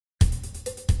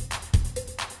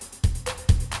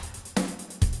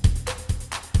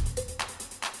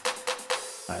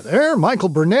Hi there, Michael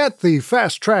Burnett, the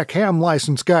Fast Track Ham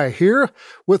License Guy here,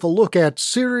 with a look at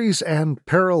series and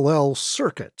parallel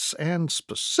circuits, and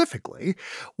specifically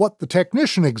what the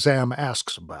technician exam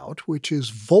asks about, which is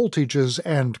voltages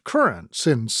and currents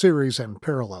in series and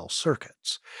parallel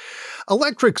circuits.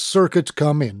 Electric circuits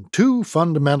come in two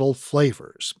fundamental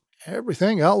flavors.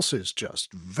 Everything else is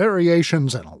just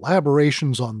variations and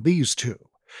elaborations on these two.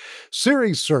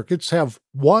 Series circuits have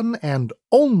one and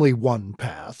only one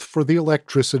path for the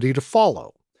electricity to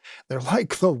follow. They're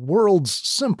like the world's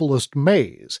simplest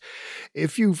maze.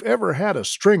 If you've ever had a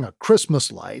string of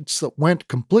Christmas lights that went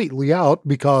completely out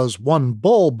because one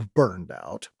bulb burned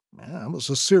out, that was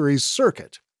a series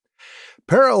circuit.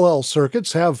 Parallel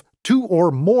circuits have two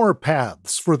or more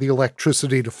paths for the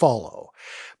electricity to follow.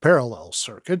 Parallel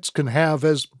circuits can have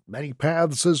as many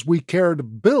paths as we care to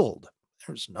build.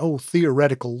 There's no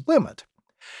theoretical limit.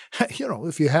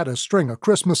 If you had a string of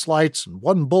Christmas lights and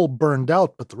one bulb burned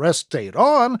out but the rest stayed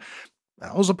on,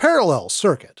 that was a parallel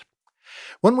circuit.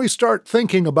 When we start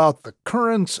thinking about the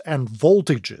currents and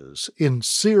voltages in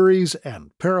series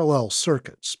and parallel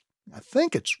circuits, I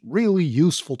think it's really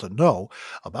useful to know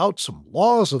about some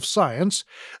laws of science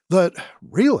that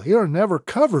really are never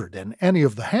covered in any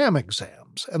of the ham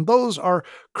exams, and those are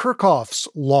Kirchhoffs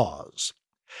Laws.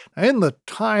 In the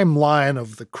timeline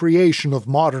of the creation of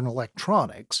modern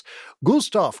electronics,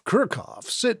 Gustav Kirchhoff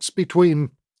sits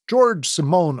between George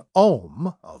Simon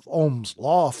Ohm, of Ohm's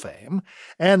Law fame,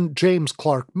 and James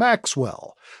Clerk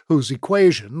Maxwell, whose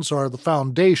equations are the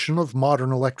foundation of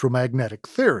modern electromagnetic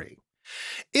theory.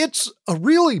 It's a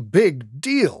really big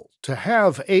deal to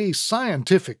have a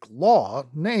scientific law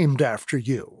named after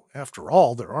you. After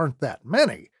all, there aren't that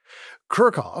many.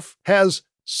 Kirchhoff has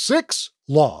 6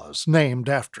 laws named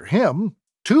after him,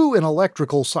 2 in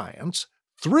electrical science,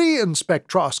 3 in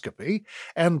spectroscopy,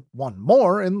 and 1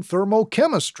 more in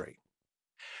thermochemistry.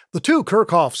 The 2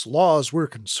 Kirchhoffs laws we're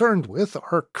concerned with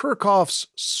are Kirchhoffs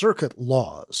circuit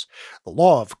laws, the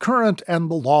law of current and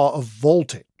the law of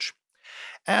voltage.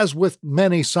 As with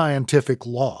many scientific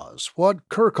laws, what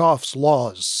Kirchhoffs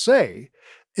laws say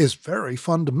is very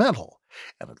fundamental,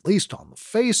 and at least on the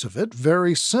face of it,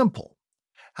 very simple.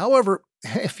 However,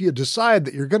 if you decide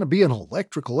that you're going to be an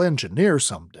electrical engineer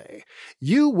someday,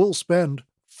 you will spend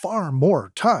far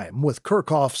more time with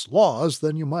Kirchhoffs laws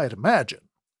than you might imagine.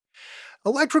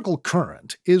 Electrical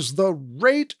current is the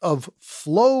rate of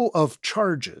flow of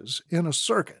charges in a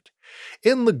circuit.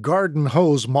 In the garden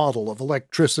hose model of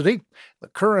electricity, the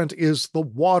current is the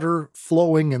water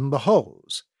flowing in the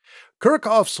hose.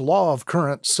 Kirchhoffs law of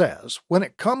current says when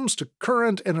it comes to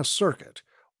current in a circuit,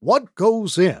 what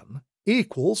goes in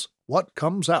equals what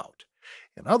comes out.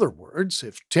 In other words,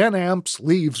 if 10 amps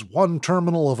leaves one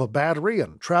terminal of a battery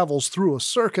and travels through a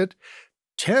circuit,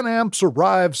 10 amps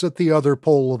arrives at the other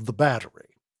pole of the battery.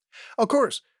 Of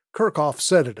course, Kirchhoff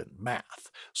said it in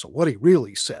math, so what he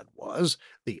really said was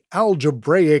the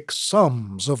algebraic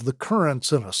sums of the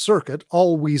currents in a circuit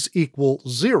always equal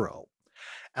 0.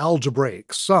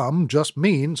 Algebraic sum just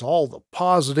means all the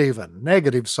positive and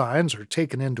negative signs are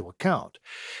taken into account.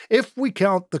 If we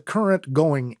count the current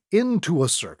going into a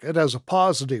circuit as a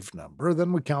positive number,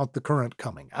 then we count the current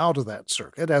coming out of that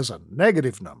circuit as a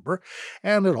negative number,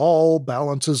 and it all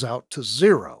balances out to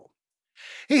 0.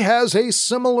 He has a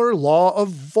similar law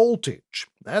of voltage.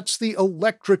 That's the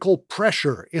electrical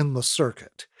pressure in the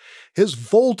circuit. His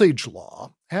voltage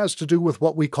law has to do with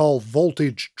what we call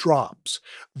voltage drops.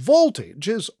 Voltage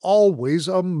is always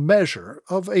a measure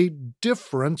of a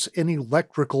difference in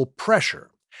electrical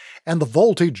pressure, and the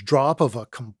voltage drop of a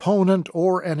component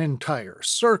or an entire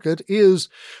circuit is,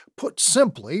 put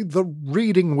simply, the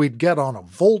reading we'd get on a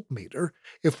voltmeter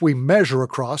if we measure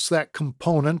across that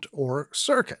component or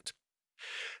circuit.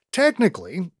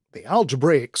 Technically, the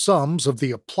algebraic sums of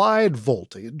the applied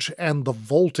voltage and the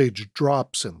voltage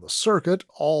drops in the circuit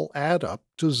all add up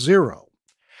to 0.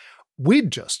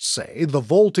 We'd just say the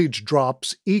voltage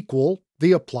drops equal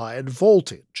the applied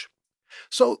voltage.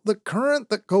 So the current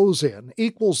that goes in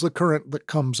equals the current that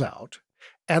comes out,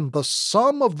 and the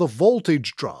sum of the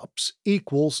voltage drops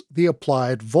equals the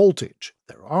applied voltage.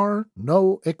 There are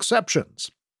no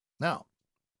exceptions. Now,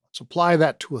 let's apply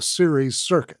that to a series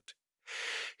circuit.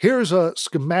 Here's a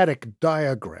schematic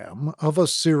diagram of a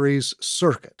series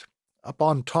circuit. Up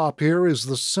on top here is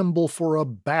the symbol for a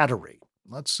battery.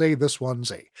 Let's say this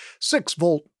one's a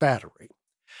 6-volt battery.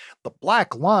 The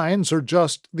black lines are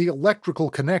just the electrical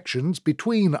connections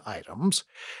between items,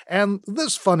 and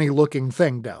this funny-looking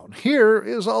thing down here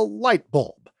is a light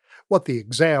bulb, what the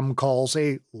exam calls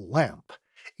a lamp.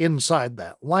 Inside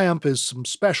that lamp is some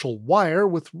special wire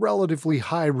with relatively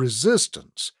high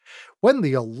resistance. When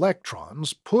the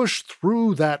electrons push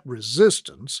through that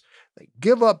resistance, they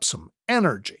give up some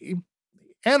energy.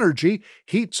 The energy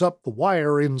heats up the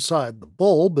wire inside the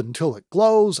bulb until it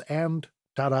glows, and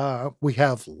ta-da, we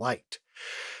have light.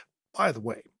 By the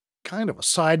way, kind of a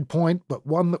side point, but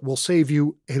one that will save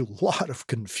you a lot of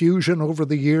confusion over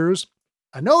the years.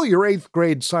 I know your 8th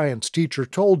grade science teacher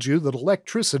told you that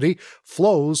electricity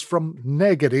flows from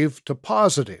negative to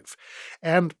positive,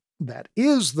 and that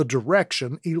is the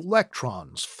direction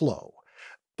electrons flow.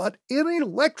 But in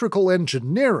electrical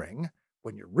engineering,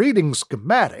 when you're reading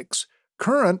schematics,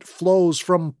 current flows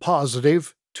from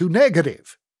positive to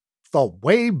negative, the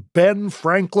way Ben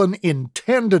Franklin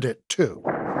intended it to.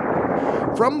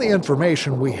 From the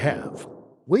information we have,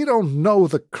 we don't know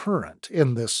the current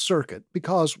in this circuit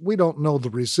because we don't know the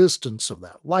resistance of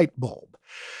that light bulb.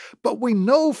 But we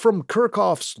know from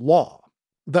Kirchhoffs Law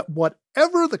that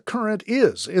whatever the current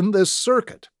is in this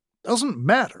circuit doesn't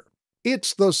matter.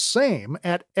 It's the same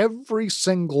at every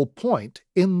single point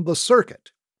in the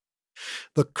circuit.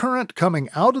 The current coming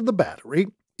out of the battery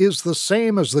is the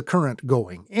same as the current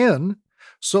going in,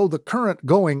 so the current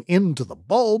going into the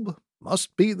bulb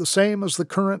must be the same as the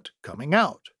current coming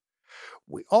out.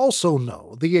 We also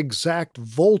know the exact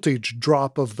voltage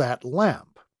drop of that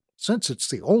lamp. Since it's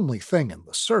the only thing in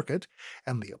the circuit,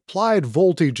 and the applied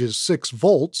voltage is 6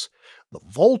 volts, the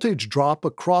voltage drop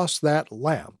across that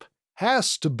lamp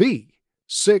has to be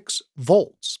 6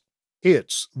 volts.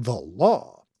 It's the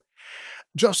law.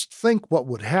 Just think what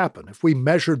would happen if we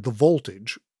measured the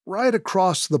voltage right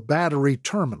across the battery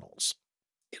terminals.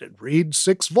 It'd read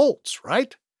 6 volts,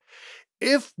 right?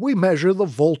 If we measure the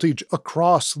voltage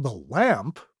across the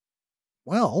lamp,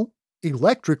 well,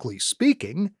 electrically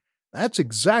speaking, that's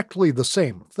exactly the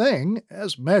same thing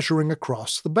as measuring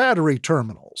across the battery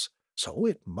terminals, so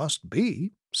it must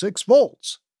be 6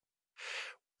 volts.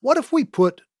 What if we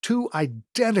put 2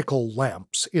 identical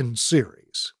lamps in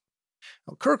series?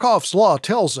 Now, Kirchhoffs' law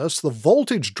tells us the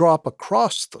voltage drop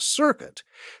across the circuit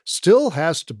still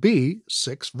has to be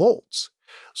 6 volts.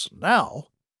 So now,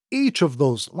 each of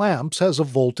those lamps has a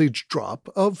voltage drop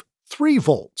of 3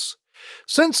 volts.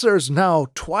 Since there's now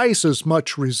twice as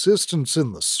much resistance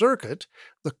in the circuit,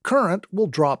 the current will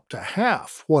drop to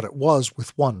half what it was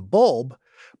with one bulb,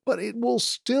 but it will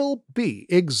still be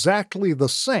exactly the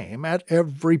same at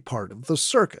every part of the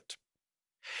circuit.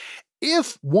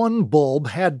 If one bulb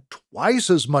had twice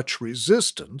as much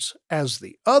resistance as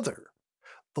the other,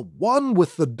 the one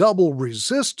with the double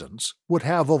resistance would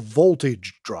have a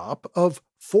voltage drop of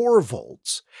 4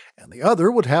 volts, and the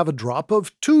other would have a drop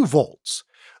of 2 volts.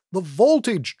 The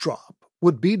voltage drop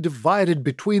would be divided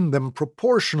between them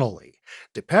proportionally,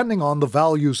 depending on the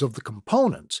values of the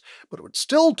components, but it would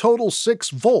still total 6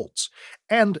 volts,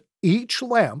 and each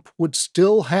lamp would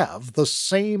still have the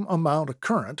same amount of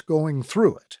current going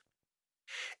through it.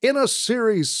 In a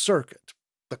series circuit,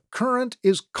 the current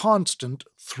is constant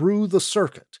through the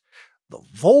circuit. The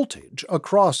voltage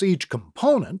across each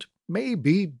component may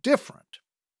be different.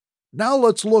 Now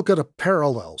let's look at a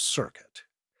parallel circuit.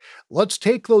 Let's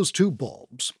take those 2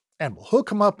 bulbs, and we'll hook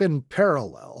them up in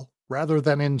parallel rather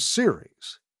than in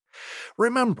series.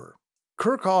 Remember,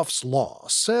 Kirchhoffs' law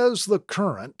says the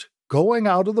current going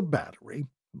out of the battery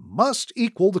must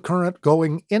equal the current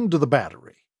going into the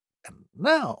battery. And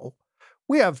now,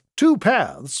 we have 2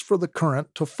 paths for the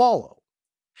current to follow.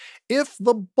 If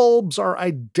the bulbs are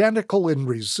identical in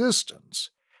resistance,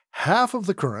 half of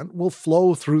the current will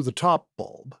flow through the top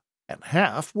bulb, and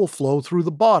half will flow through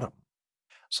the bottom.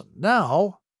 So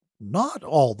now, not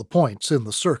all the points in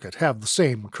the circuit have the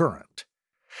same current.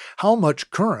 How much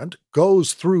current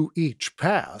goes through each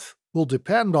path will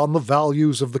depend on the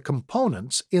values of the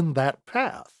components in that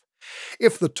path.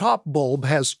 If the top bulb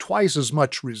has twice as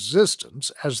much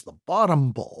resistance as the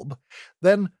bottom bulb,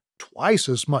 then twice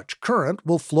as much current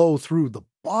will flow through the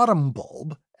bottom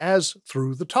bulb as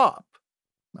through the top.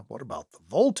 Now, what about the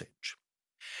voltage?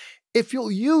 If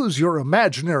you'll use your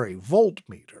imaginary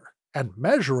voltmeter and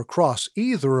measure across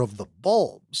either of the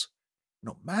bulbs,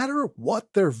 no matter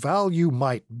what their value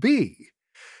might be,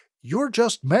 you're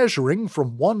just measuring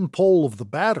from one pole of the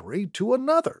battery to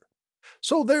another.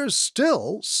 So there's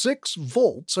still 6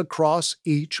 volts across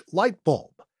each light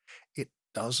bulb. It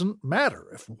doesn't matter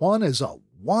if one is a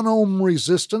 1 ohm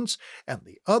resistance and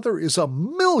the other is a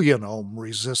 1,000,000 ohm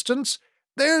resistance,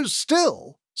 there's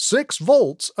still 6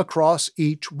 volts across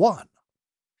each one.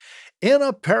 In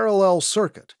a parallel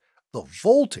circuit, the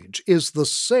voltage is the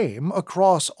same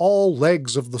across all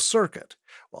legs of the circuit,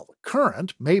 while the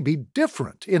current may be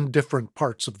different in different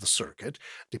parts of the circuit,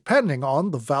 depending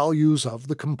on the values of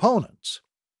the components.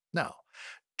 Now,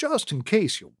 just in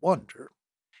case you wonder,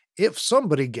 if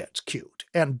somebody gets cute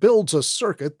and builds a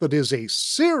circuit that is a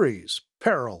series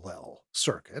parallel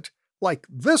circuit, like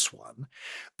this one,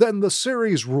 then the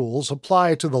series rules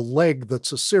apply to the leg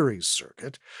that's a series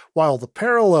circuit, while the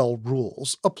parallel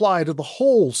rules apply to the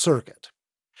whole circuit.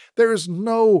 There is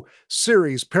no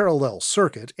series parallel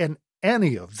circuit in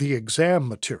any of the exam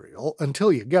material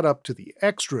until you get up to the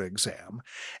extra exam,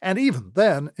 and even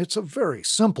then it's a very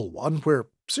simple one where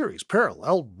series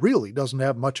parallel really doesn't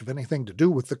have much of anything to do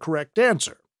with the correct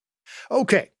answer.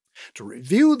 Okay, to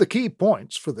review the key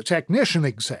points for the technician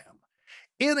exam,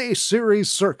 in a series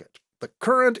circuit, the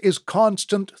current is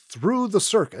constant through the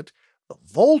circuit. The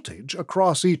voltage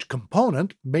across each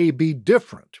component may be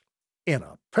different. In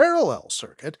a parallel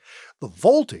circuit, the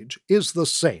voltage is the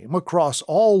same across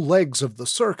all legs of the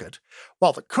circuit,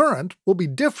 while the current will be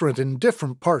different in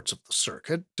different parts of the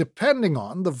circuit depending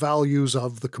on the values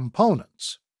of the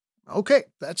components. Okay,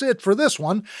 that's it for this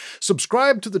one.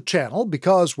 Subscribe to the channel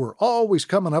because we're always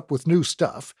coming up with new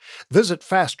stuff. Visit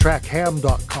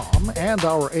fasttrackham.com and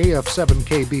our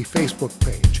AF7KB Facebook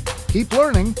page. Keep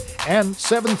learning, and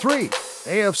 7-3,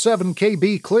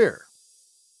 AF7KB clear.